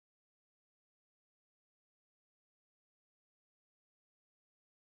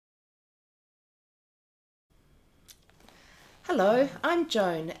Hello, I'm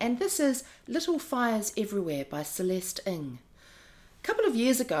Joan, and this is Little Fires Everywhere by Celeste Ng. A couple of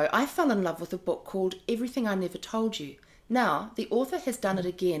years ago, I fell in love with a book called Everything I Never Told You. Now, the author has done it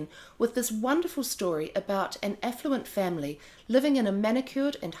again with this wonderful story about an affluent family living in a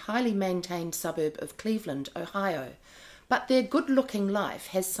manicured and highly maintained suburb of Cleveland, Ohio. But their good-looking life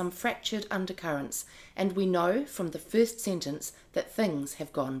has some fractured undercurrents, and we know from the first sentence that things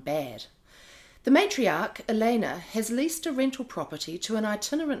have gone bad. The matriarch, Elena, has leased a rental property to an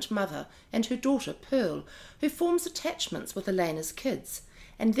itinerant mother and her daughter, Pearl, who forms attachments with Elena's kids.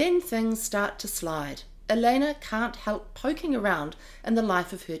 And then things start to slide. Elena can't help poking around in the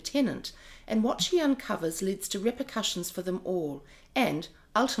life of her tenant, and what she uncovers leads to repercussions for them all, and,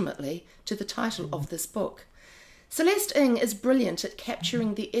 ultimately, to the title of this book. Celeste Ng is brilliant at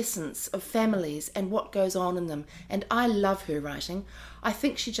capturing the essence of families and what goes on in them, and I love her writing. I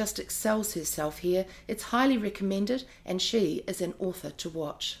think she just excels herself here. It's highly recommended, and she is an author to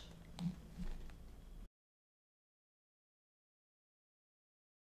watch.